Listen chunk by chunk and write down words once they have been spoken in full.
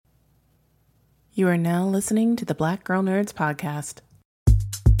You are now listening to the Black Girl Nerds podcast.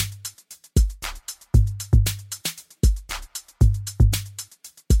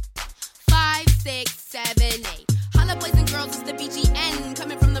 5, 6, 7, 8. Holla boys and girls, it's the BGN.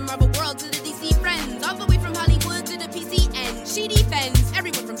 Coming from the Marvel world to the DC friends. All the way from Hollywood to the PCN. She defends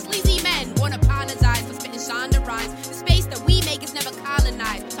everyone from sleazy men. Won't apologize for spitting Shonda rhymes. The space that we make is never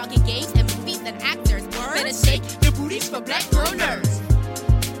colonized. Talking games and movies and actors. Better shake your booties for Black Girl Nerds.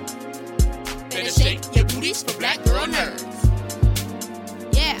 Better shake your booties for Black Girl Nerds.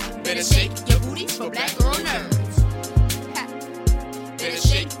 Yeah, better shake your booties for Black Girl Nerds. Ha. Better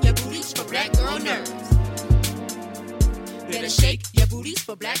shake your booties for Black Girl Nerds. Better shake your booties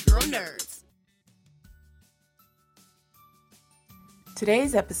for Black Girl Nerds.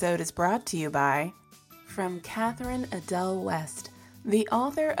 Today's episode is brought to you by from Catherine Adele West, the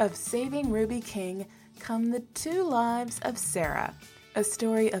author of Saving Ruby King, come the two lives of Sarah, a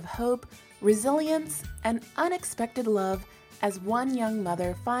story of hope, resilience, and unexpected love as one young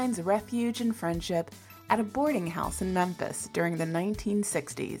mother finds refuge and friendship at a boarding house in Memphis during the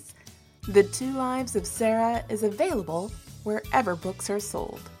 1960s. The Two Lives of Sarah is available wherever books are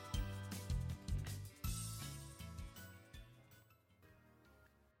sold.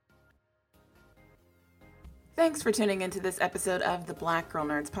 Thanks for tuning into this episode of the Black Girl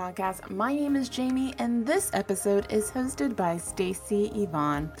Nerds podcast. My name is Jamie, and this episode is hosted by Stacey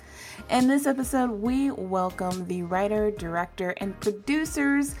Yvonne. In this episode, we welcome the writer, director, and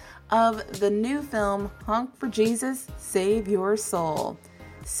producers of the new film, Honk for Jesus, Save Your Soul.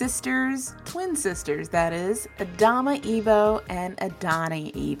 Sisters, twin sisters, that is, Adamma Evo and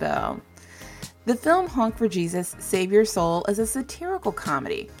Adanne Evo. The film Honk for Jesus, Save Your Soul is a satirical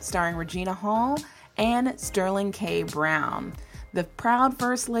comedy starring Regina Hall and Sterling K. Brown. The proud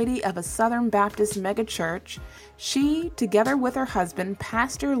First Lady of a Southern Baptist megachurch, she, together with her husband,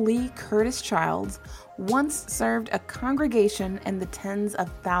 Pastor Lee Curtis Childs, once served a congregation in the tens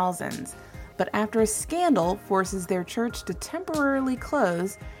of thousands. But after a scandal forces their church to temporarily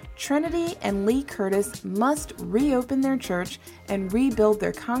close, Trinity and Lee Curtis must reopen their church and rebuild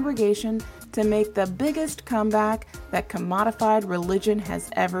their congregation to make the biggest comeback that commodified religion has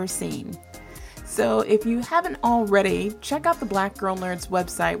ever seen. So if you haven't already, check out the Black Girl Nerds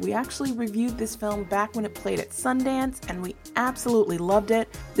website. We actually reviewed this film back when it played at Sundance, and we absolutely loved it.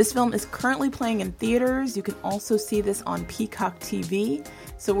 This film is currently playing in theaters. You can also see this on Peacock TV.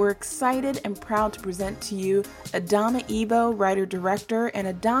 So we're excited and proud to present to you Adamma Evo, writer-director, and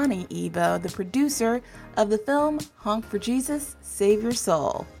Adanne Evo, the producer of the film Honk for Jesus, Save Your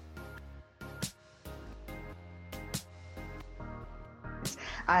Soul.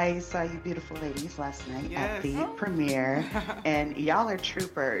 I saw you beautiful ladies last night at the premiere, and y'all are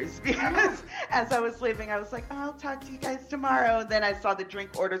troopers, because as I was leaving, I was like, oh, I'll talk to you guys tomorrow. And then I saw the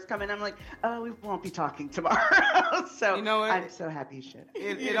drink orders come in. I'm like, oh, we won't be talking tomorrow. So you know what? I'm so happy you should.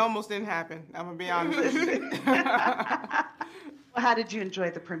 It almost didn't happen. I'm going to be honest. Well, how did you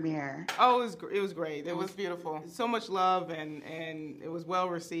enjoy the premiere? Oh, it was great. It was beautiful. So much love, and it was well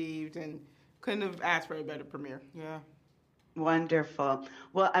received, and couldn't have asked for a better premiere. Yeah. Wonderful.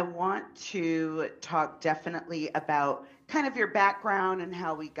 Well, I want to talk definitely about kind of your background and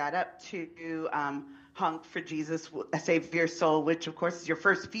how we got up to Honk for Jesus, Save Your Soul, which of course is your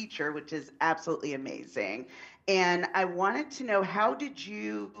first feature, which is absolutely amazing. And I wanted to know, how did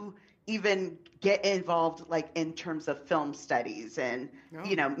you even get involved, like in terms of film studies and,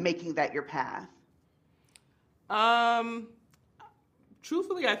 making that your path?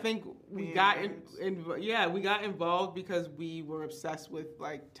 Truthfully, I think we got involved because we were obsessed with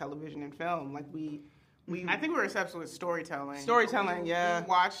like television and film. Like I think we were obsessed with storytelling. We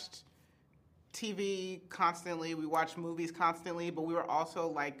watched TV constantly. We watched movies constantly, but we were also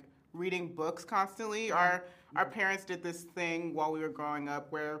like reading books constantly. Our parents did this thing while we were growing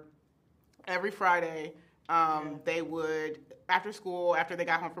up where every Friday they would, after school, after they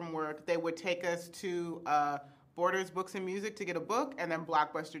got home from work, they would take us to Borders, Books, and Music to get a book, and then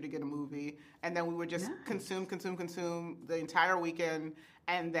Blockbuster to get a movie. And then we would just consume the entire weekend,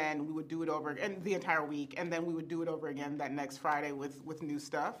 and then we would do it over, and the entire week, and then we would do it over again that next Friday with new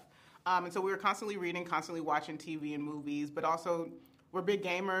stuff. And so we were constantly reading, constantly watching TV and movies, but also we're big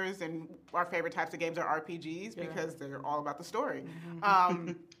gamers, and our favorite types of games are RPGs because they're all about the story.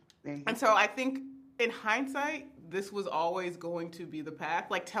 And so I think in hindsight, this was always going to be the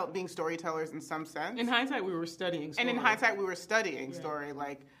path, like being storytellers in some sense. In hindsight, we were studying story. And in hindsight, we were studying story,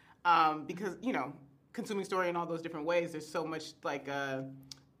 like, because, consuming story in all those different ways, there's so much, like,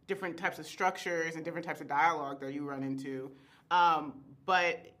 different types of structures and different types of dialogue that you run into.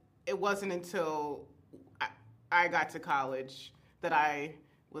 But it wasn't until I got to college that I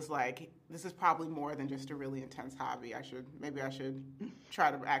was like, this is probably more than just a really intense hobby. Maybe I should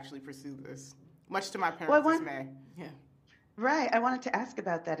try to actually pursue this, much to my parents' dismay. Yeah. Right. I wanted to ask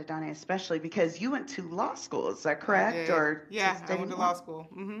about that, Adanne, especially because you went to law school. Is that correct? Or I went to law school.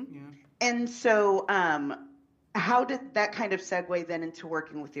 Mm-hmm. Yeah. And so, how did that kind of segue then into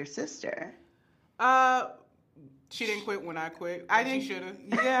working with your sister? She didn't quit when I quit. I think she should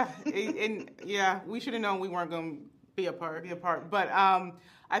have. Yeah, we should have known we weren't going to be apart. But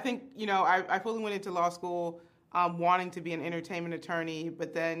I think I fully went into law school wanting to be an entertainment attorney,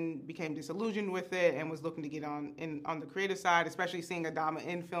 but then became disillusioned with it and was looking to get on the creative side, especially seeing Adamma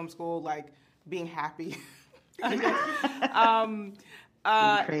in film school, like being happy.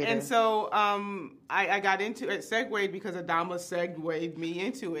 And so I got into it, segued because Adamma segued me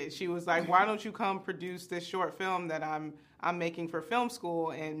into it. She was like, why don't you come produce this short film that I'm making for film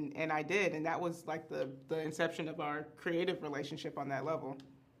school? And I did. And that was like the inception of our creative relationship on that level.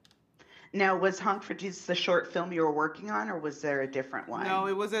 Now, was Honk for Jesus the short film you were working on, or was there a different one? No,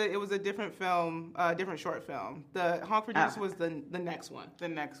 it was a different film, different short film. The Honk for Jesus was the next one. The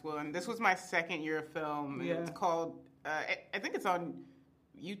next one. This was my second year of film. Yeah. It's called, I think it's on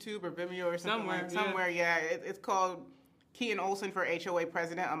YouTube or Vimeo or something. Somewhere, yeah. It's called Key and Olsen for HOA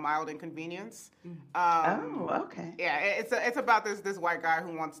President, A Mild Inconvenience. Okay. Yeah, it's about this white guy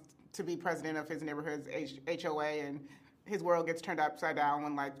who wants to be president of his neighborhood's HOA, and his world gets turned upside down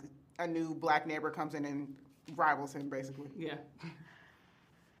when, like, a new black neighbor comes in and rivals him, basically. Yeah.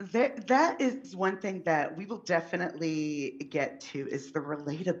 That is one thing that we will definitely get to, is the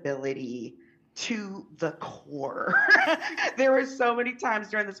relatability to the core. There were so many times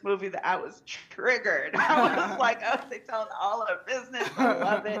during this movie that I was triggered. I was like, oh, they telling all our business. I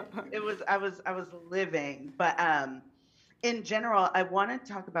love it. I was living. But in general, I want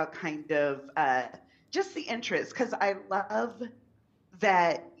to talk about kind of just the interest, because I love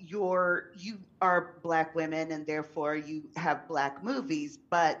that you are Black women and therefore you have Black movies,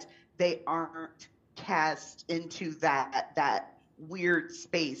 but they aren't cast into that weird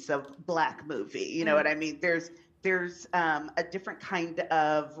space of Black movie. You know what I mean? There's a different kind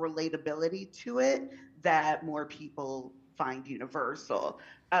of relatability to it that more people find universal.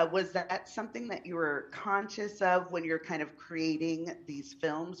 Was that something that you were conscious of when you're kind of creating these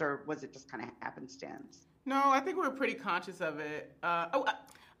films, or was it just kind of happenstance? No, I think we were pretty conscious of it.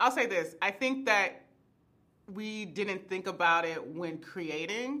 I'll say this. I think that we didn't think about it when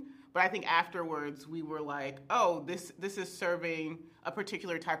creating, but I think afterwards we were like, oh, this is serving a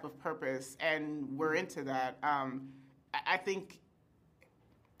particular type of purpose, and we're into that. I think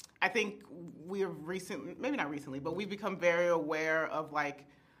we have maybe not recently, but we've become very aware of like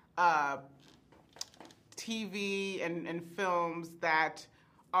TV and films that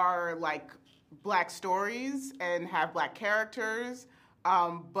are like Black stories and have Black characters,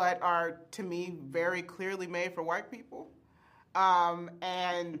 but are, to me, very clearly made for white people.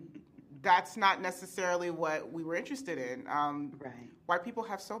 And that's not necessarily what we were interested in. Right. White people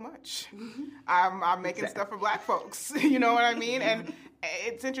have so much. I'm making stuff for Black folks. You know what I mean? And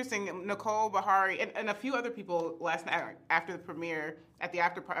it's interesting. Nicole Bahari and a few other people last night after the premiere, at the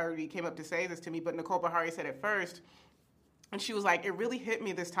after party, came up to say this to me, but Nicole Bahari said it first. And she was like, it really hit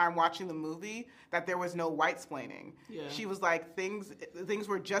me this time watching the movie that there was no white-splaining. Yeah. She was like, things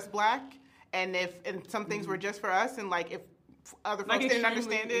were just Black, and some things were just for us, and like if other folks didn't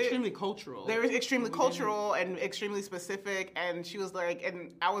understand it. Extremely cultural. They were extremely cultural and extremely specific, and she was like,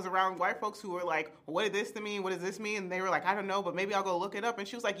 and I was around white folks who were like, what did this mean? What does this mean? And they were like, I don't know, but maybe I'll go look it up. And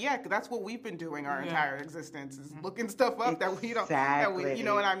she was like, yeah, that's what we've been doing our entire existence, is looking stuff up that we don't, you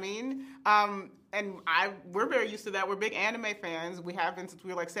know what I mean? And we're very used to that. We're big anime fans. We have been since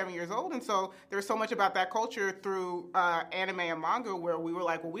we were like 7 years old. And so there's so much about that culture through anime and manga where we were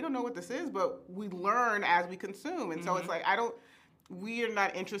like, well, we don't know what this is, but we learn as we consume. And so it's like, we are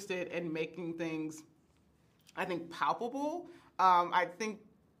not interested in making things, I think, palpable. I think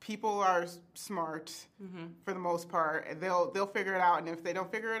people are smart for the most part. They'll figure it out. And if they don't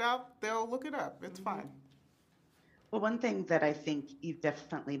figure it out, they'll look it up. It's fine. Well, one thing that I think you've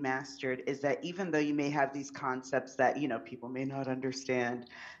definitely mastered is that even though you may have these concepts that, people may not understand,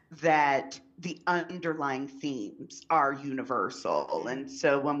 that the underlying themes are universal. And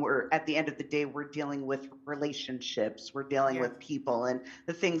so when we're at the end of the day, we're dealing with relationships, we're dealing with people and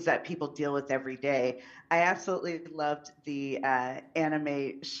the things that people deal with every day. I absolutely loved the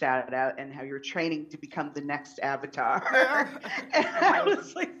anime shout out and how you're training to become the next Avatar. And I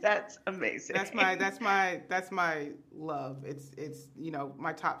was like, that's amazing. That's my love. It's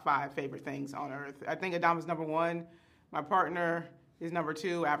my top 5 favorite things on earth. I think Adamma's number 1. My partner is number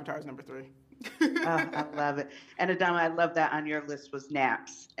 2. Avatar is number 3. Oh, I love it. And Adamma, I love that on your list was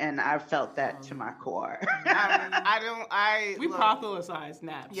naps, and I felt that to my core. We popularized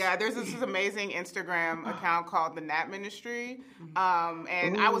naps. Yeah, there's this amazing Instagram account called the Nap Ministry,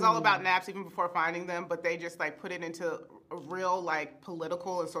 and I was all about naps even before finding them, but they just like put it into a real like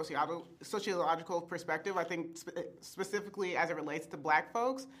political and sociological perspective. I think specifically as it relates to Black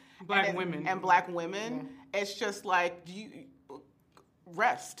folks, Black women. It's just like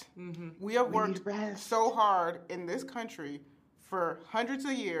rest. Mm-hmm. We have worked so hard in this country for hundreds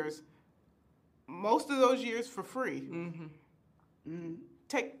of years, most of those years for free. Mm-hmm.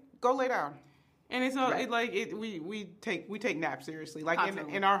 Mm-hmm. Go lay down. And it's all we take naps seriously. Like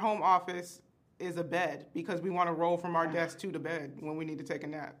in our home office is a bed because we want to roll from our desk to the bed when we need to take a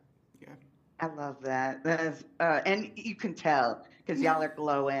nap. Yeah. I love that. That is, and you can tell because y'all are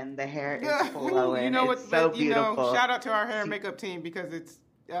glowing. The hair is flowing. You know it's so beautiful. Shout out to our hair and makeup team because it's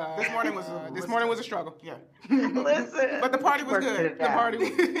this morning was a struggle. Yeah. Listen, but the party was good. The party was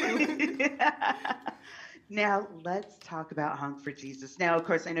good. Now let's talk about Hung for Jesus. Now, of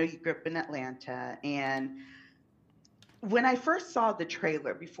course, I know you grew up in Atlanta, and when I first saw the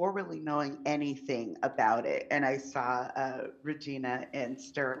trailer, before really knowing anything about it, and I saw Regina and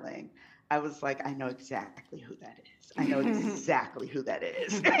Sterling, I was like, I know exactly who that is. I know exactly who that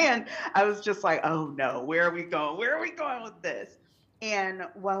is. And I was just like, oh no, where are we going? Where are we going with this? And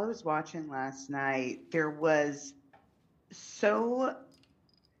while I was watching last night, I was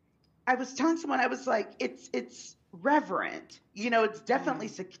telling someone, I was like, it's reverent. It's definitely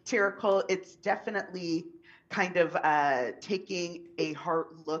satirical. It's definitely kind of taking a hard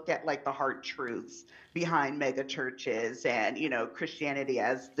look at like the hard truths behind mega churches and, Christianity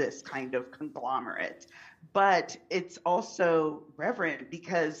as this kind of conglomerate. But it's also reverent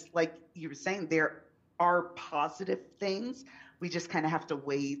because, like you were saying, there are positive things. We just kind of have to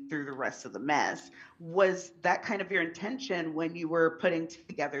wade through the rest of the mess. Was that kind of your intention when you were putting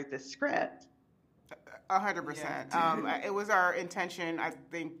together this script? 100%. It was our intention, I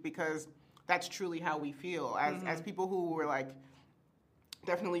think, because that's truly how we feel as people who were like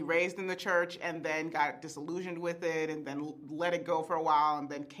definitely raised in the church and then got disillusioned with it and then let it go for a while and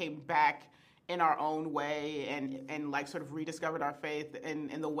then came back in our own way and like sort of rediscovered our faith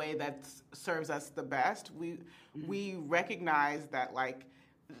in the way that serves us the best. We recognize that like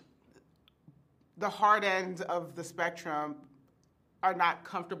the hard ends of the spectrum are not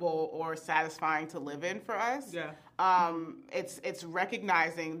comfortable or satisfying to live in for us. Yeah. It's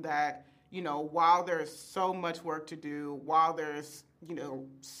recognizing that, while there's so much work to do, while there's,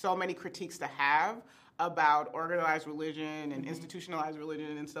 so many critiques to have about organized religion and institutionalized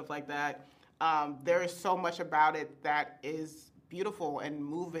religion and stuff like that, there is so much about it that is beautiful and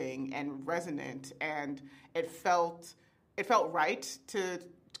moving and resonant, and it felt right to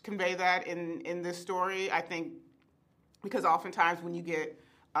convey that in this story. I think because oftentimes when you get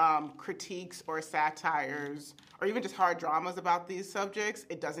critiques or satires or even just hard dramas about these subjects,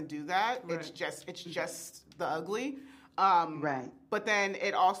 it doesn't do that. Right. It's just the ugly. Right. But then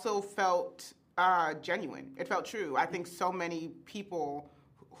it also felt genuine. It felt true. I think so many people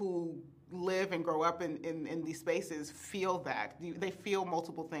who live and grow up in these spaces feel that. They feel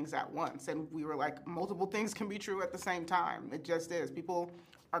multiple things at once. And we were like, multiple things can be true at the same time. It just is. People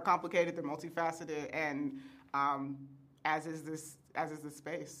are complicated. They're multifaceted. And as is this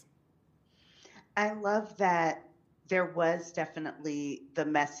space. I love that there was definitely the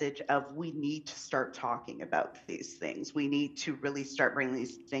message of we need to start talking about these things. We need to really start bringing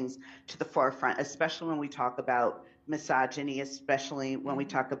these things to the forefront, especially when we talk about misogyny, especially when we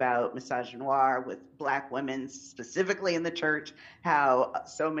talk about misogynoir with Black women, specifically in the church, how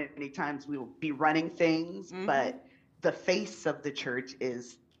so many times we will be running things, but the face of the church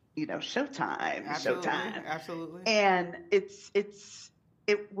is, Showtime. Absolutely. And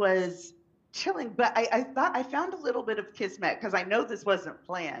it was chilling, but I thought I found a little bit of kismet because I know this wasn't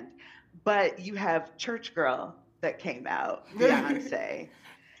planned, but you have Church Girl that came out, Beyonce,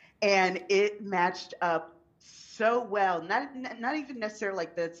 and it matched up so well. Not even necessarily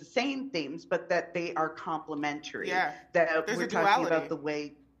like that it's the same themes, but that they are complementary. Yeah, that there's we're a talking duality. about the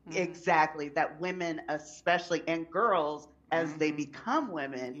way exactly that women, especially, and girls as they become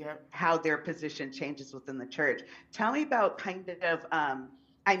women, how their position changes within the church. Tell me about kind of. I'm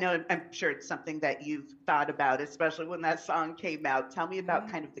sure it's something that you've thought about, especially when that song came out. Tell me about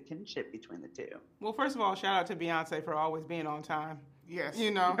kind of the kinship between the two. Well, first of all, shout out to Beyonce for always being on time. Yes,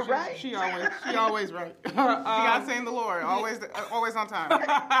 right. She always right. Beyonce and the Lord, always on time.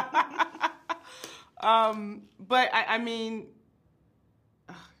 But I mean,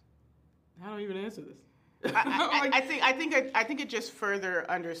 how do I even answer this? I think it just further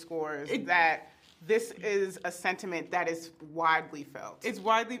underscores that this is a sentiment that is widely felt. It's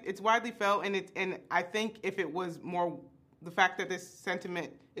widely felt, and I think if it was more, the fact that this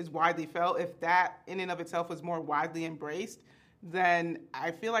sentiment is widely felt, if that in and of itself was more widely embraced, then I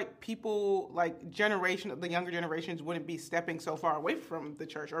feel like people, like the younger generations, wouldn't be stepping so far away from the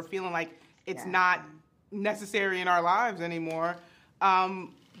church or feeling like it's not necessary in our lives anymore.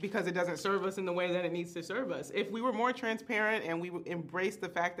 Because it doesn't serve us in the way that it needs to serve us. If we were more transparent and we embrace the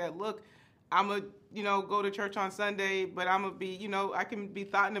fact that, look, I'm a go to church on Sunday, but I'm gonna be I can be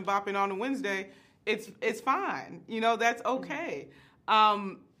thotting and bopping on a Wednesday. It's fine. That's okay.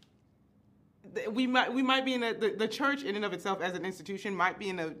 We might be in the church in and of itself as an institution might be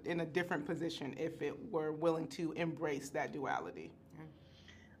in a different position if it were willing to embrace that duality.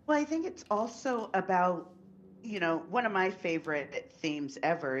 Well, I think it's also about. One of my favorite themes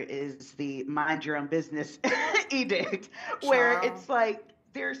ever is the mind your own business edict, where it's like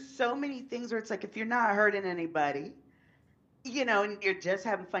there's so many things where it's like if you're not hurting anybody, and you're just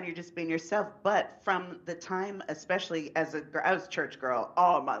having fun, you're just being yourself. But from the time, especially as I was a church girl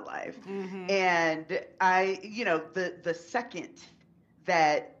all my life, and I, the second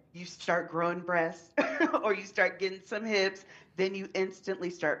that you start growing breasts or you start getting some hips, then you instantly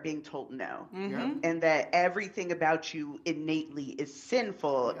start being told no. And that everything about you innately is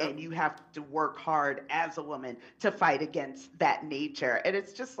sinful and you have to work hard as a woman to fight against that nature. And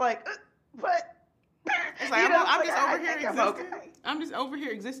it's just like, what? It's like, I'm just over here existing. Okay. I'm just over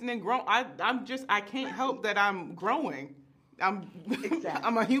here existing and growing. I can't help that I'm growing. I'm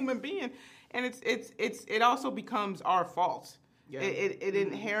a human being. And it also becomes our fault. Yeah. It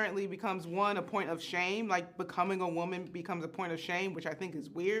inherently becomes, a point of shame. Like becoming a woman becomes a point of shame, which I think is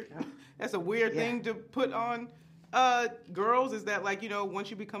weird. Yeah. That's a weird thing to put on girls, is that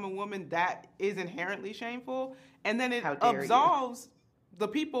once you become a woman, that is inherently shameful. And then it absolves the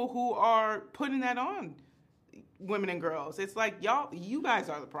people who are putting that on women and girls. It's like, you guys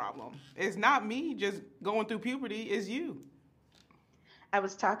are the problem. It's not me just going through puberty, it's you. I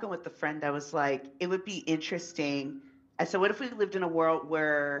was talking with a friend. I was like, it would be interesting. I said, what if we lived in a world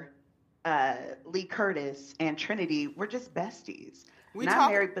where Lee Curtis and Trinity were just besties?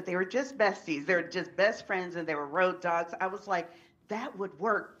 Married, but they were just besties. They were just best friends and they were road dogs. I was like, that would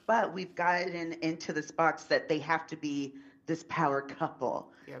work, but we've gotten into this box that they have to be this power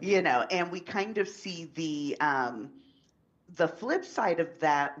couple, and we kind of see the flip side of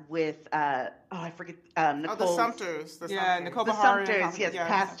that with I forget Nicole. The Sumters. Nicole Bahari. The Sumters, yes,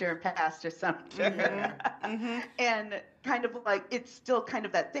 Pastor Sumter. And kind of like it's still kind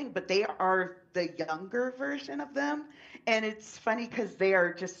of that thing, but they are the younger version of them, and it's funny because they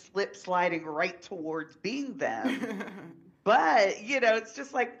are just sliding right towards being them. But it's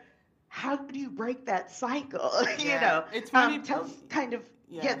just like, how do you break that cycle? It's funny. Tell kind of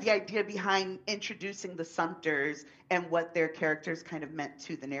the idea behind introducing the Sumters and what their characters kind of meant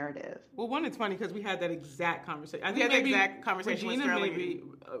to the narrative. Well, one, it's funny because we had that exact conversation. I think the exact conversation Regina, maybe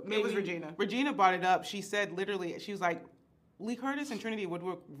it was Regina. Regina brought it up. She said literally, she was like, Lee Curtis and Trinity would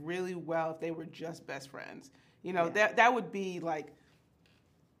work really well if they were just best friends. That would be like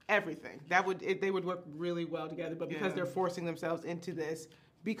everything. They would work really well together. But because they're forcing themselves into this,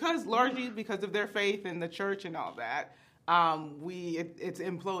 largely because of their faith in the church and all that, it's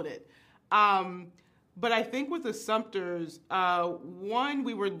imploded. But I think with the Sumters, one,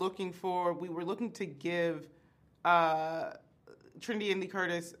 we were looking to give Trinity and Lee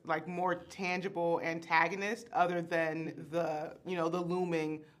Curtis like more tangible antagonist other than the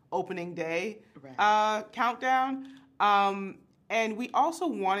looming opening day countdown. And we also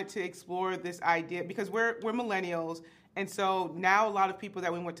wanted to explore this idea because we're millennials. And so now a lot of people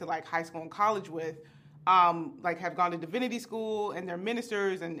that we went to like high school and college with have gone to divinity school and they're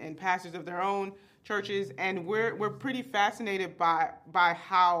ministers and pastors of their own churches, and we're pretty fascinated by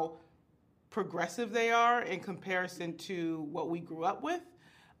how progressive they are in comparison to what we grew up with.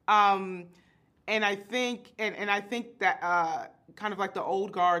 And I think that kind of like the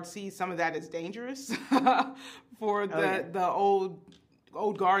old guard sees some of that as dangerous for the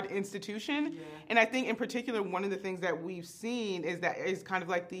old guard institution. Yeah. And I think in particular, one of the things that we've seen is kind of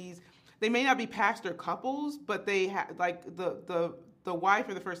like these, they may not be pastor couples, but they have like the wife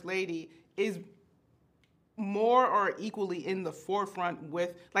or the first lady is more or equally in the forefront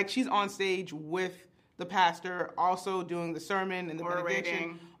with, like, she's on stage with the pastor, also doing the sermon and the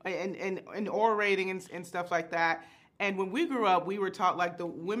benediction and orating and stuff like that. And when we grew up, we were taught like the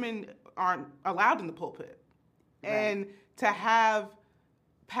women aren't allowed in the pulpit. Right. And to have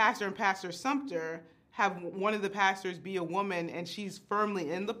Pastor and Pastor Sumter have one of the pastors be a woman and she's firmly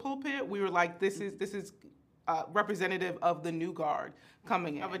in the pulpit, we were like, this is representative of the new guard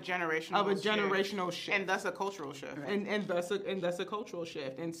coming in, of a generational shift, and thus a cultural shift, right. and thus a cultural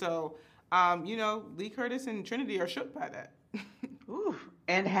shift. And so, Lee Curtis and Trinity are shook by that. Ooh,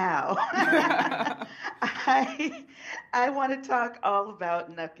 and how? I want to talk all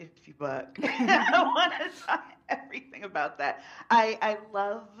about Nuck If You Buck. I want to talk everything about that. I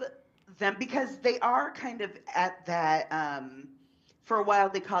love them because they are kind of at that, for a while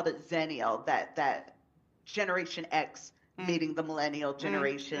they called it Zennial, that Generation X meeting the millennial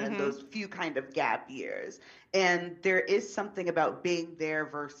generation and those few kind of gap years. And there is something about being there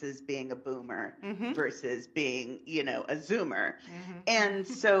versus being a boomer versus being, a zoomer. And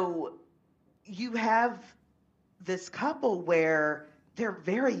so you have this couple where they're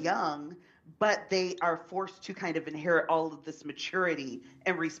very young, but they are forced to kind of inherit all of this maturity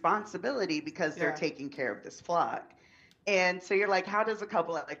and responsibility because they're taking care of this flock. And so you're like, how does a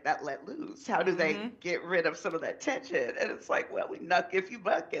couple like that let loose? How do they get rid of some of that tension? And it's like, well, we Nuck If You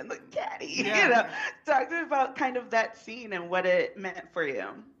Buck and the caddy. Talk to me about kind of that scene and what it meant for you.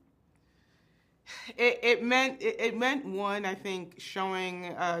 It meant one, I think,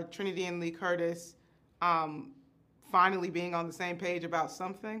 showing Trinity and Lee Curtis finally being on the same page about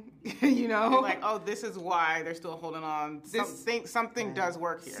something, like, oh, this is why they're still holding on. Something does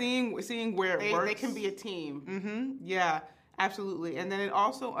work here. Seeing where it works. They can be a team. Yeah, absolutely. And then it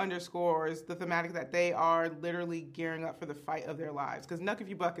also underscores the thematic that they are literally gearing up for the fight of their lives. Because Nuck If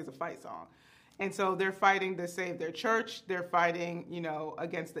You Buck is a fight song. And so they're fighting to save their church. They're fighting,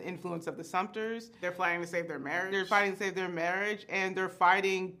 against the influence of the Sumters. They're fighting to save their marriage. And they're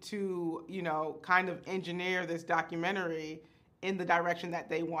fighting to, kind of engineer this documentary in the direction that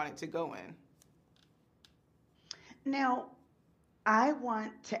they want it to go in. Now, I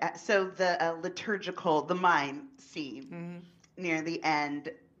want to ask, so the liturgical, the mime scene near the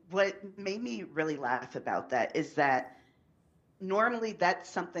end, what made me really laugh about that is that normally that's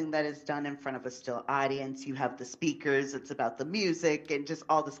something that is done in front of a still audience. You have the speakers, it's about the music and just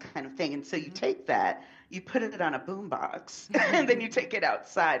all this kind of thing. And so you take that, you put it on a boombox, and then you take it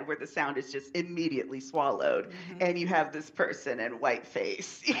outside where the sound is just immediately swallowed. And you have this person in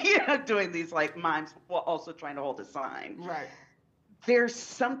whiteface, doing these like mimes while also trying to hold a sign. Right. There's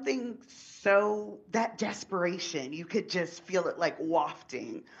something so, that desperation, you could just feel it like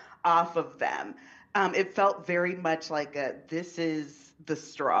wafting off of them. It felt very much like this is the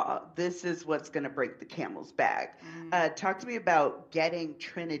straw. This is what's going to break the camel's back. Talk to me about getting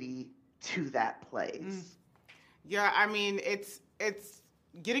Trinity to that place. Yeah, I mean, it's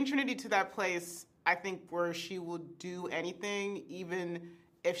getting Trinity to that place, I think, where she will do anything, even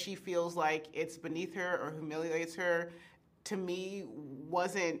if she feels like it's beneath her or humiliates her, to me,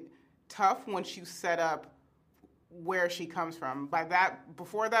 wasn't tough when she set up where she comes from.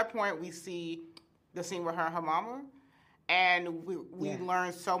 Before that point, we see the scene with her and her mama, and we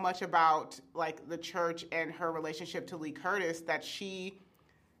learn so much about like the church and her relationship to Lee Curtis that she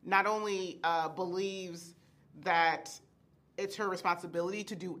not only believes that it's her responsibility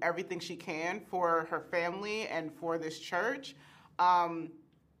to do everything she can for her family and for this church,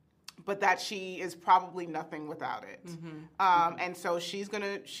 but that she is probably nothing without it. And so she's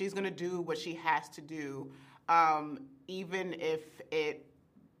gonna do what she has to do, even if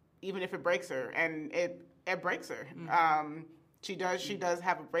it breaks her, and it breaks her. She does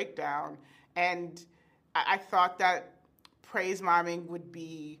have a breakdown, and I thought that praise miming would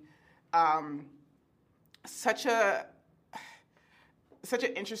be such an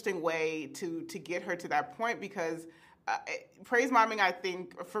interesting way to get her to that point, because praise miming, I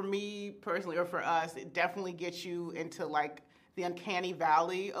think, for me personally, or for us, it definitely gets you into like the uncanny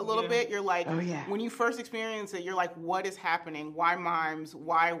valley a little bit. You're like, when you first experience it, you're like, what is happening? Why mimes?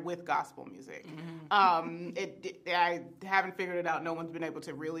 Why with gospel music? I haven't figured it out. No one's been able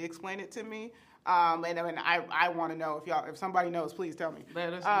to really explain it to me. And I mean, I want to know if somebody knows, please tell me.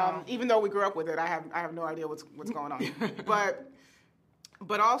 Let us know. Even though we grew up with it, I have no idea what's going on.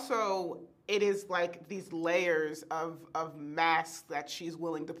 But also, it is like these layers of masks that she's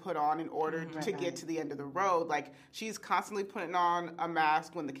willing to put on in order to get to the end of the road. Like, she's constantly putting on a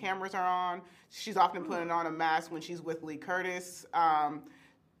mask when the cameras are on. She's often putting on a mask when she's with Lee Curtis.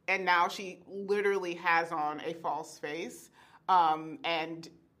 And now she literally has on a false face. And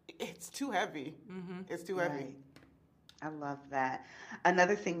it's too heavy. It's too heavy. I love that.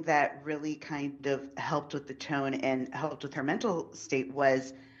 Another thing that really kind of helped with the tone and helped with her mental state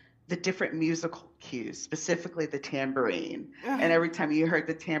was the different musical cues, specifically the tambourine. And every time you heard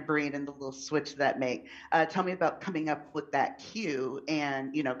the tambourine and the little switch that make, tell me about coming up with that cue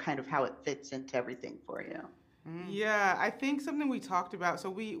and, kind of how it fits into everything for you. Yeah, I think something we talked about, so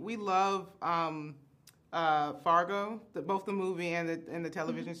we love Fargo, both the movie and the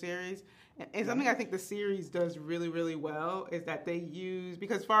television series. And something I think the series does really, really well is that they use,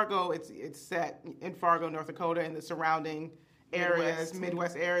 because Fargo, it's set in Fargo, North Dakota, and the surrounding areas,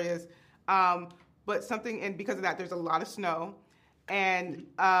 Midwest areas. But something, and because of that, there's a lot of snow. And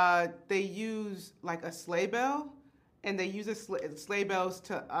they use like a sleigh bell, and they use sleigh bells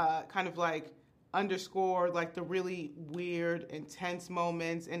to kind of like underscore like the really weird, intense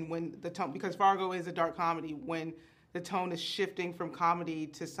moments, and when the tone, because Fargo is a dark comedy, when the tone is shifting from comedy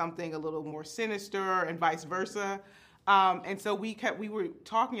to something a little more sinister, and vice versa. And so we were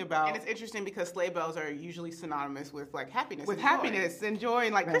talking about, and it's interesting because sleigh bells are usually synonymous with like happiness, and joy,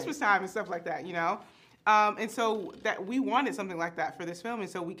 and like Christmas time and stuff like that, you know. And so that we wanted something like that for this film, and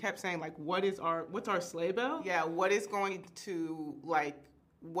so we kept saying like, what's our sleigh bell? Yeah, what is going to like,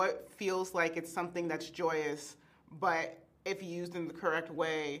 what feels like it's something that's joyous, but if used in the correct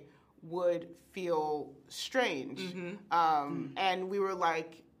way, would feel strange. And we were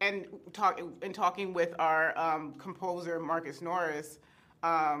like, and talking with our composer Marcus Norris,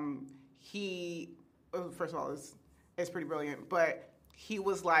 he first of all is pretty brilliant, but he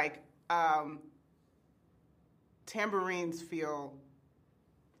was like, tambourines feel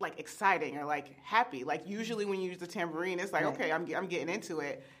like exciting or like happy. Like usually when you use the tambourine, it's like, okay, I'm getting into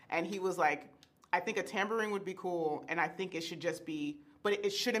it. And he was like, I think a tambourine would be cool, and I think it should just be, but it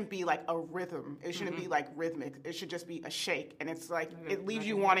shouldn't be like a rhythm. It shouldn't be like rhythmic. It should just be a shake. And it's like, it leaves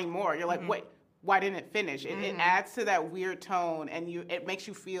you wanting more. You're like, wait, why didn't it finish? It adds to that weird tone, and it makes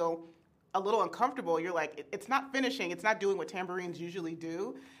you feel a little uncomfortable. You're like, it's not finishing. It's not doing what tambourines usually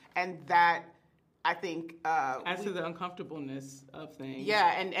do. And that, I think, adds to the uncomfortableness of things.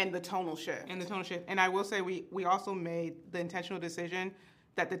 Yeah, and the tonal shift. And I will say we also made the intentional decision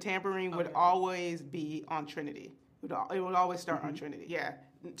that the tambourine would always be on Trinity. It would always start on Trinity. Yeah.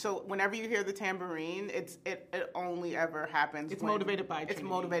 So whenever you hear the tambourine, it only ever happens. It's motivated by Trinity. It's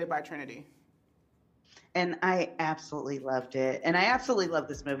motivated by Trinity. And I absolutely loved it. And I absolutely love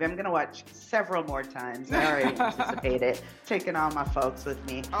this movie. I'm going to watch several more times. I already anticipate it. Taking all my folks with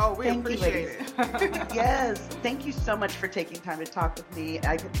me. Oh, we appreciate it. Yes. Thank you so much for taking time to talk with me.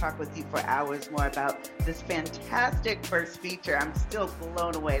 I could talk with you for hours more about this fantastic first feature. I'm still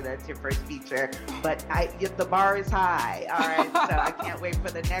blown away that it's your first feature. But the bar is high. All right. So I can't wait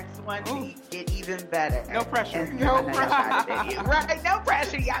for the next one to get even better. No pressure. And no pressure. Right. No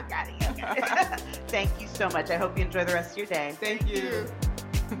pressure. Y'all got it. Thank you so much. I hope you enjoy the rest of your day. Thank you.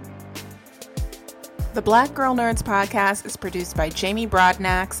 The Black Girl Nerds podcast is produced by Jamie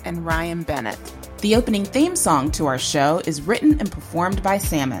Broadnax and Ryan Bennett. The opening theme song to our show is written and performed by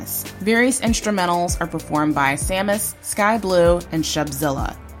Samus. Various instrumentals are performed by Samus, Sky Blue, and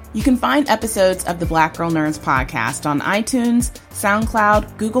Shubzilla. You can find episodes of the Black Girl Nerds podcast on iTunes,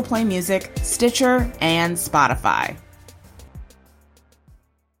 SoundCloud, Google Play Music, Stitcher, and Spotify.